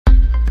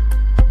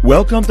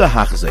Welcome to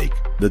Hachzik,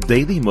 the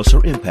Daily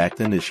Musar Impact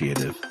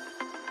Initiative.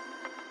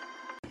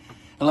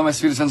 Hello, my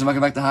sweetest friends, and welcome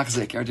back to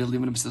Hachzik, our daily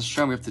Mesilas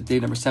Yesharim. We're up to day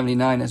number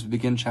 79 as we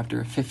begin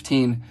chapter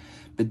 15.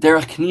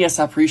 B'derech Kniyas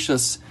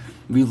Perishus.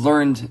 We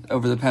learned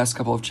over the past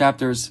couple of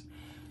chapters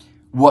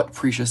what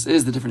Perishus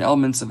is, the different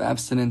elements of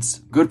abstinence,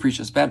 good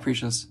Perishus, bad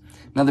Perishus.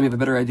 Now that we have a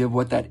better idea of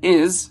what that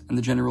is and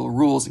the general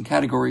rules and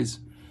categories,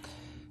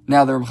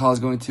 now the Ramchal is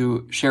going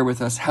to share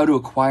with us how to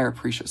acquire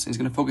Perishus. He's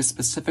going to focus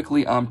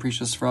specifically on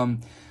Perishus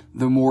from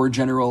the more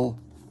general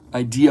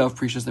idea of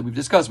Perishus that we've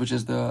discussed, which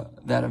is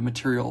that of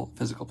material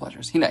physical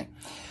pleasures. Hine.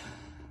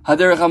 So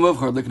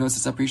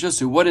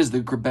what is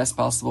the best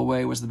possible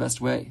way? What's the best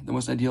way? The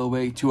most ideal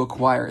way to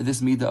acquire this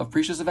midah of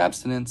Perishus of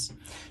abstinence?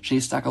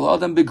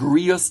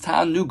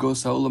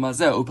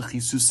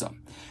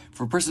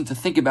 For a person to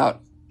think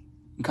about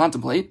and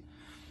contemplate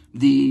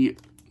the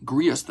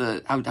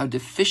grios, how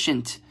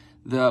deficient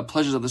the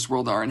pleasures of this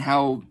world are, and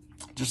how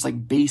just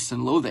like base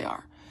and low they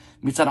are.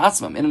 Mitzad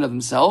atzmam, in and of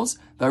themselves,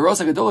 and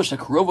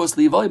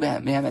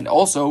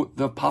also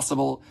the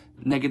possible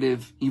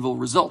negative, evil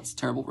results,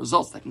 terrible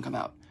results that can come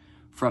out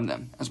from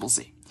them, as we'll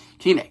see.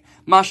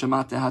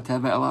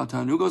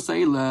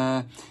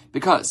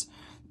 Because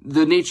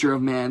the nature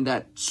of man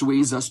that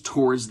sways us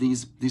towards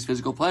these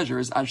physical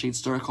pleasures, to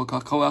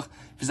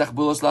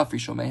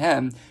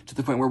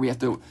the point where we have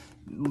to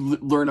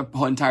learn a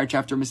whole entire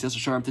chapter of Mesilas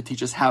Yesharim to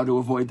teach us how to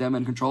avoid them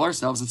and control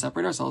ourselves and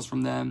separate ourselves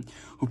from them.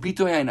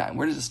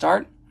 Where does it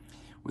start?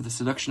 With the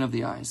seduction of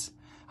the eyes.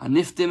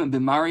 We're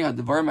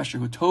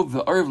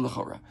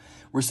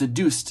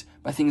seduced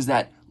by things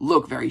that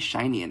look very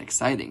shiny and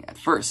exciting at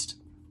first.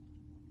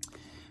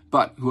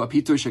 But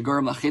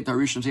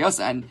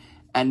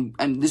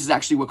and this is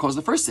actually what caused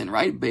the first sin,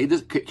 right? We see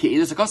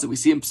in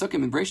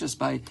Psukim in Perishus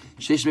by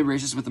Sheish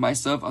Perishus with the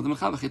Ma'aseh of Adam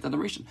Chav Chet Adam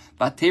Rishon.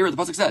 The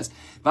pasuk says,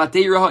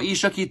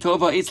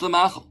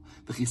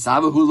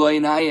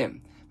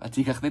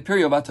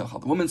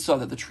 the woman saw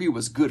that the tree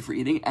was good for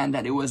eating and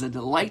that it was a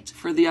delight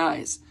for the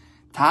eyes.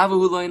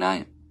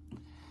 And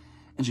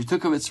she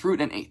took of its fruit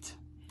and ate.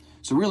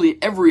 So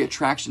really, every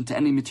attraction to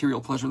any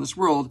material pleasure in this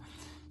world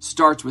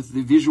starts with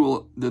the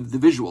visual,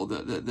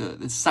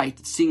 the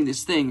sight, seeing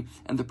this thing,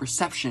 and the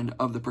perception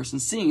of the person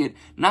seeing it,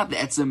 not the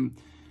etzem,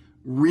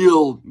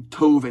 real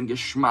tov and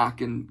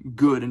geschmack and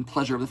good and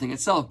pleasure of the thing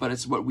itself, but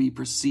it's what we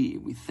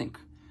perceive, we think.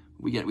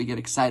 We get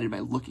excited by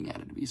looking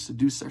at it. We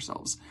seduce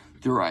ourselves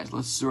through our eyes.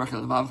 It starts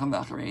with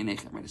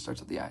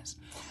the eyes.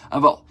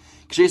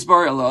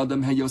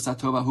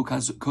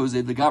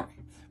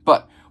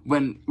 But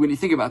when you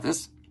think about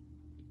this,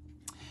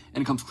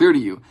 and it comes clear to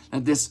you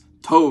that this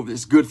tov,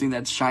 this good thing,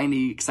 that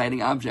shiny,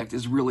 exciting object,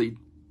 is really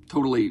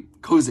totally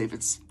kozev.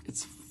 It's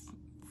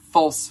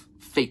false,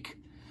 fake.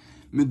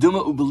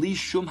 Meduma ubeli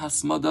shum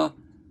hasmada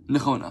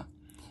nechona.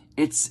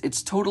 It's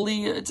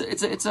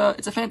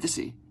a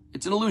fantasy.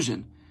 It's an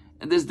illusion.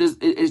 And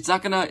it's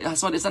not gonna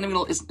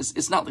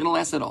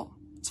last at all.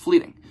 It's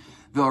fleeting.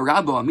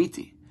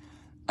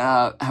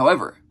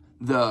 However,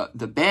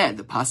 the bad,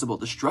 the possible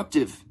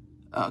destructive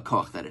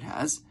koach that it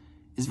has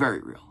is very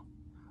real.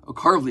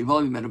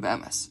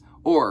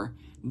 Or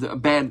the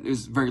bad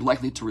is very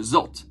likely to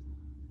result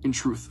in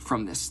truth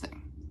from this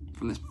thing,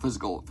 from this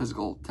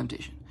physical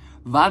temptation.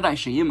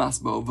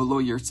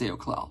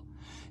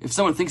 If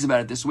someone thinks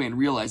about it this way and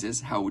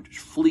realizes how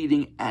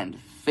fleeting and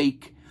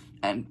fake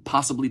and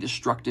possibly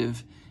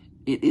destructive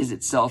it is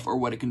itself, or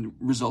what it can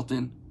result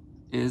in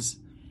is,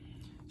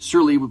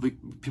 surely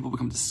people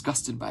become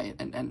disgusted by it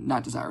and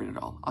not desire it at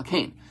all.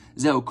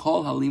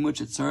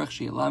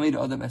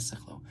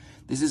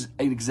 This is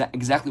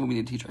exactly what we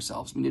need to teach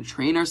ourselves. We need to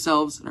train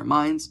ourselves and our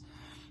minds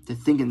to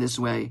think in this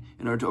way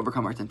in order to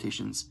overcome our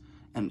temptations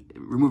and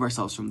remove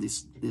ourselves from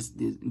this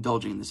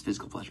indulging in these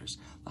physical pleasures.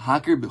 To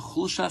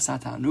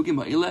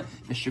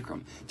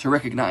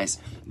recognize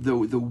the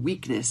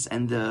weakness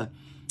and the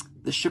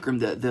shukrim,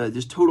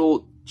 this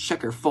total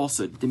sheker,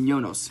 falsehood,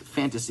 demionos,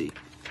 fantasy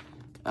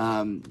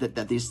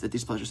that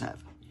these pleasures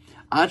have.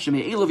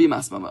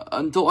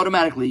 Until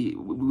automatically,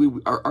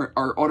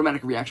 our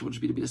automatic reaction would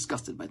just be to be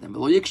disgusted by them.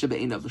 And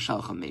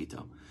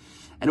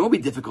it won't be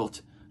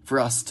difficult for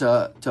us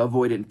to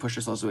avoid it and push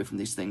ourselves away from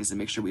these things and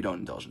make sure we don't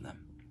indulge in them.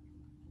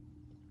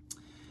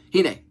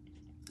 Hine,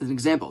 as an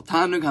example,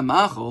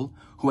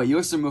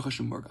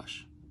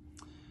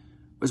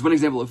 was one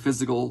example of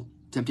physical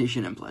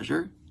temptation and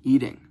pleasure.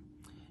 Eating.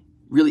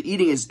 Really,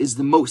 eating is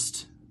the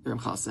most, the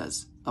Ramchal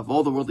says, of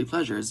all the worldly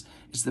pleasures,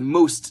 it's the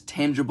most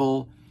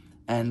tangible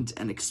and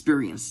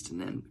experienced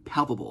and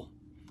palpable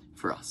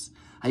for us.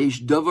 But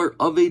is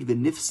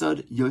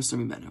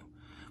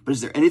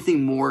there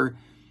anything more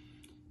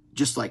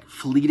just like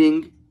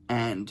fleeting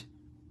and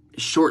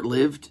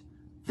short-lived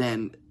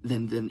than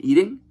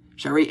eating?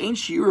 How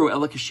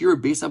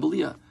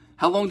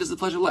long does the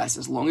pleasure last?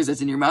 As long as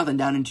it's in your mouth and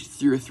down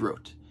through your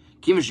throat.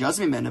 Once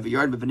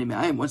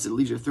it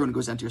leaves your throat and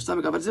goes down to your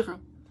stomach,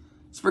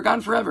 it's forgotten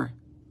forever.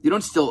 You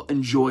don't still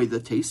enjoy the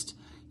taste.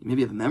 You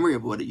maybe have a memory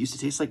of what it used to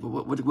taste like,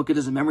 but what good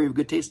does a memory of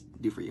good taste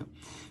do for you?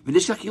 And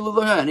you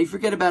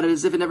forget about it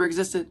as if it never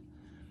existed.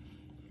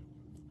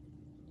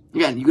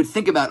 Again, you could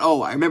think about,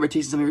 oh, I remember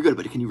tasting something very good,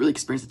 but can you really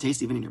experience the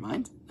taste even in your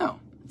mind? No.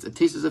 A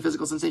taste is a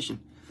physical sensation.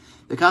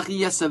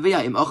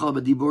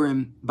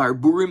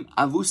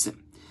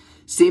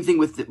 Same thing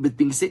with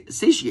being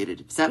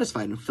satiated,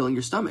 satisfied, and filling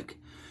your stomach.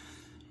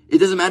 It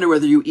doesn't matter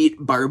whether you eat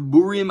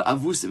barburim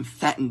avusim,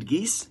 fattened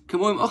geese,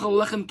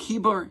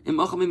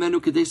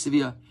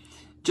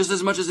 just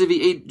as much as if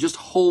he ate just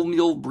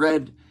wholemeal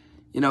bread,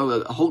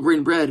 whole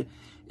grain bread,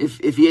 if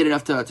he ate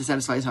enough to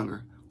satisfy his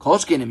hunger. So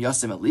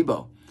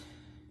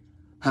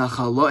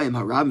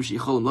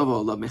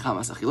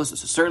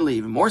certainly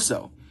even more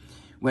so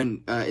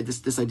when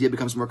this idea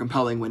becomes more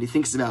compelling, when he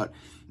thinks about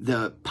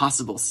the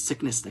possible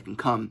sickness that can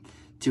come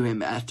to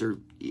him after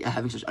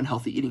having such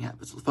unhealthy eating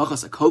habits, or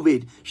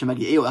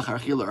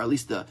at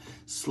least the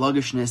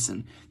sluggishness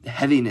and the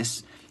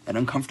heaviness and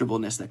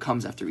uncomfortableness that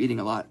comes after eating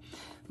a lot.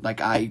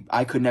 Like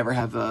I could never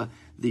have the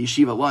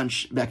yeshiva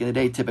lunch back in the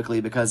day, typically,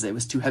 because it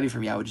was too heavy for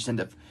me. I would just end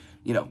up,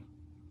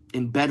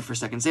 in bed for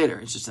second Seder.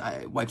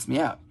 It wipes me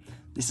out.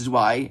 This is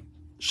why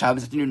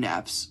Shabbos afternoon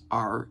naps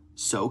are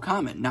so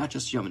common, not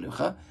just Yom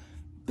Menucha,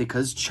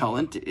 because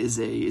cholent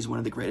is one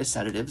of the greatest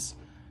sedatives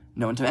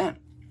known to man.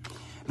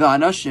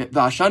 As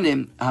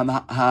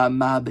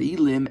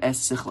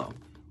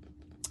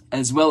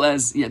well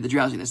as the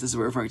drowsiness. This is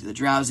what we're referring to, the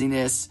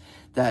drowsiness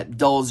that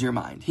dulls your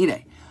mind.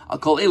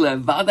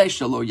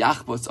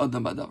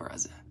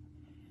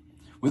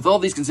 With all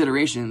these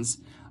considerations,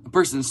 a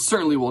person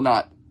certainly will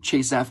not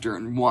chase after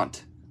and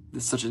want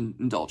such an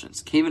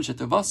indulgence.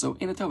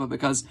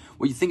 Because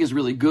what you think is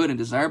really good and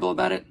desirable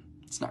about it,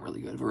 it's not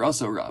really good.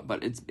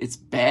 But its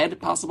bad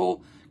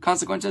possible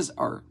consequences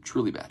are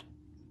truly bad.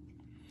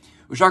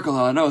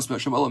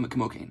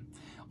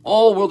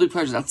 All worldly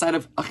pleasures outside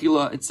of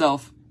achila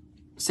itself,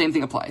 same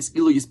thing applies.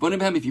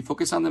 If you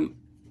focus on them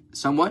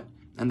somewhat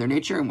and their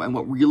nature and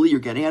what really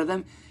you're getting out of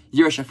them,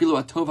 you'll see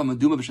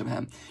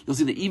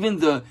that even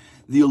the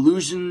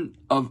illusion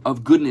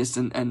of goodness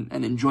and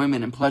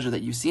enjoyment and pleasure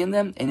that you see in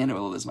them,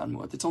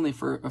 it's only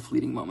for a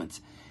fleeting moment.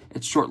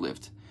 It's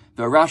short-lived.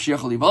 But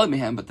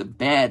the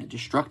bad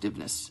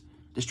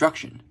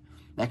destruction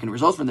that can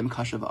result from them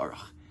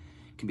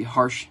can be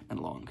harsh and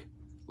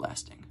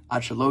long-lasting.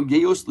 To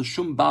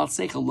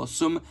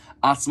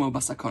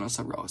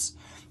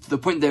the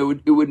point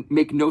that it would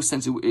make no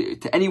sense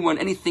to anyone,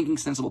 any thinking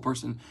sensible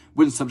person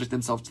wouldn't subject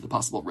themselves to the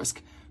possible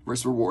risk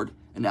versus reward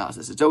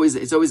analysis. It's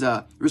always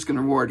a risk and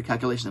reward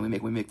calculation that we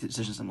make when we make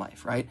decisions in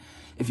life, right?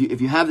 If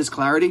you have this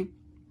clarity,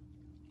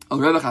 for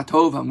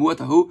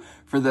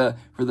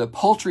the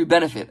paltry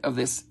benefit of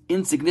this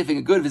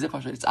insignificant good,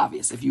 it's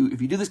obvious. If you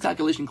do this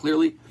calculation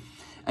clearly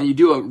and you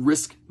do a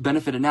risk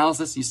benefit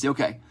analysis, you say,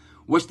 okay,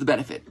 what's the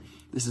benefit?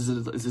 This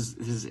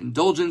is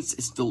indulgence.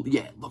 It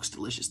looks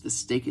delicious. The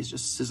steak is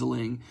just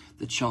sizzling.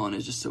 The cholent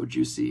is just so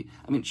juicy.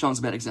 I mean, cholent's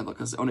a bad example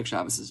because Onik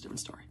Shabbos is a different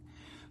story.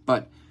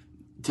 But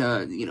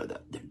the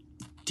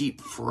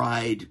deep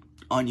fried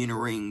onion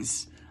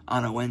rings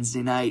on a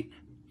Wednesday night,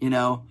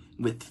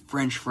 with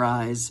French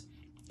fries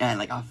and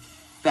like a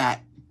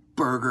fat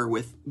burger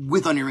with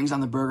onion rings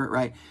on the burger,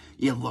 right?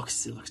 It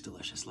looks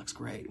delicious. Looks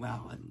great.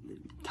 Wow. Looks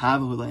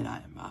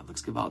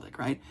gewaldic,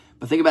 right?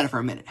 But think about it for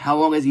a minute. How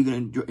long is you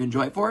going to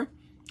enjoy it for? A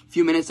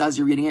few minutes as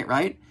you're eating it,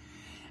 right?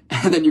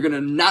 And then you're going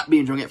to not be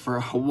enjoying it for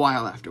a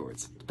while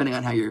afterwards, depending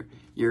on how your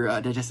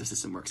digestive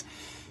system works.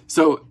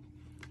 So,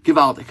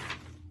 gewaldic.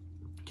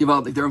 The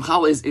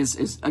Ramchal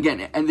is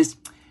again, and this,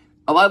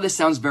 a lot of this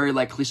sounds very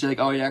like cliche, like,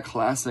 oh yeah,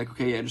 classic,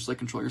 okay, yeah, just like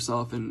control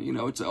yourself, and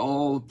it's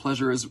all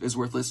pleasure is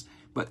worthless.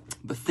 But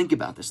think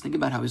about this. Think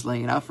about how he's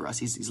laying it out for us.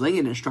 He's laying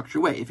it in a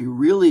structured way. If you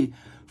really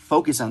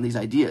focus on these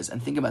ideas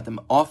and think about them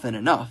often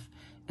enough,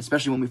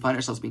 especially when we find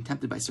ourselves being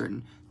tempted by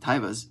certain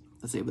taivas,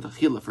 let's say with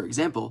achila, for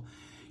example,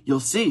 you'll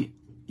see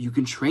you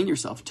can train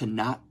yourself to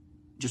not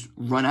just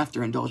run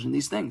after indulge in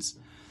these things.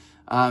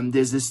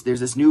 There's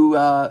this new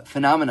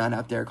phenomenon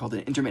out there called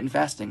intermittent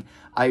fasting.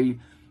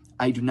 I'm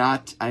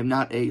not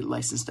a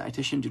licensed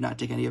dietitian. Do not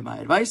take any of my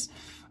advice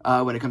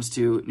when it comes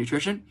to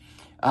nutrition.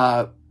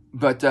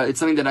 But it's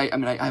something that I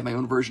have my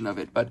own version of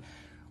it. But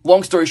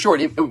long story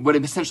short, what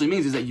it essentially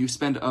means is that you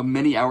spend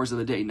many hours of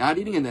the day not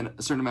eating, and then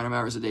a certain amount of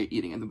hours a day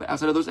eating. And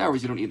outside of those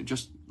hours, you don't eat it,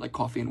 just like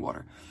coffee and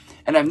water.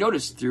 And I've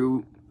noticed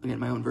through, again,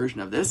 my own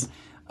version of this,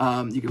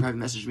 you can probably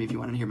message me if you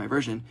want to hear my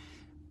version.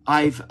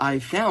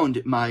 I've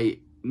found my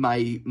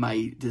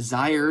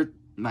desire,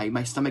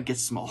 my stomach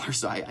gets smaller,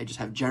 so I just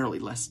have generally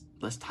less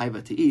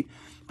taiva to eat.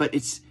 But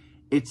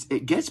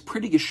it gets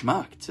pretty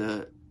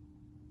geschmack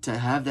to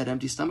have that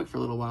empty stomach for a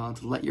little while and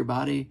to let your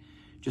body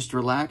just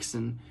relax,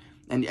 and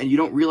you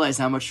don't realize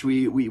how much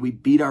we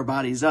beat our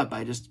bodies up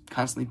by just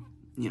constantly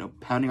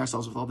pounding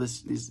ourselves with all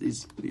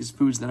these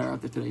foods that are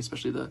out there today,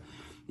 especially the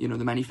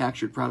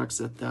manufactured products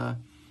that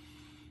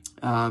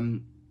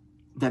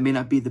may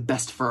not be the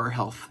best for our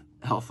health.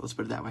 Let's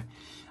put it that way.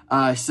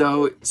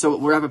 So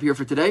we'll wrap up here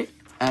for today,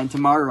 and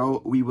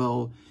tomorrow we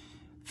will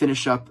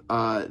finish up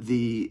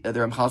the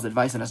Ramchal's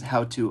advice on us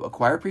how to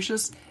acquire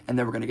Perishus, and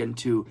then we're going to get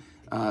into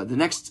the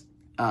next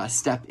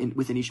step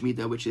within each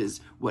midah, which is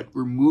what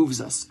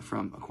removes us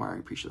from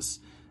acquiring Perishus.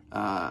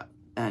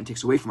 and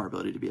takes away from our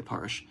ability to be a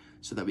parish,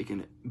 so that we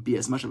can be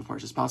as much of a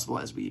parish as possible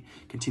as we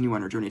continue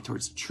on our journey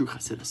towards true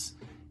chassidus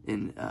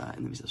in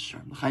the Mesilas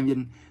Yesharim. Chaim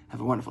Yidden,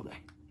 have a wonderful day.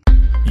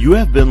 You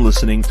have been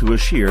listening to a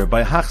shir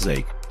by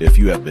Hachzeik. If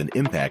you have been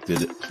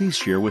impacted, please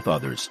share with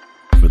others.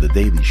 For the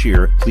daily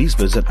shir, please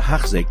visit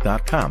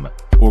Hachzeik.com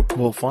or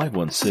call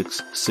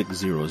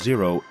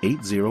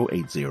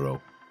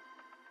 516-600-8080.